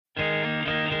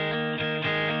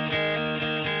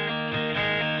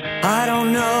I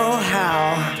don't know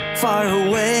how far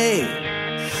away,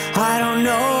 I don't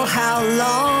know how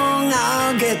long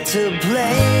I'll get to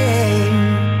play.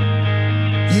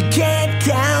 You can't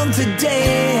count the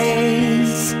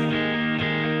days,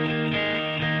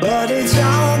 but it's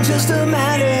all just a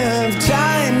matter of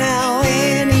time now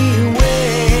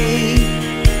anyway.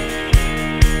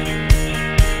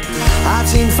 I've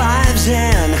seen fives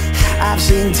and I've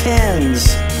seen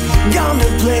tens, gone to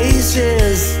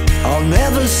places I'll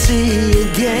never see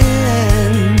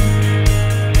again.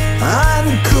 I'm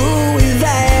cool with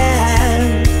that,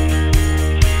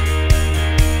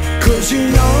 'cause you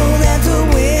know that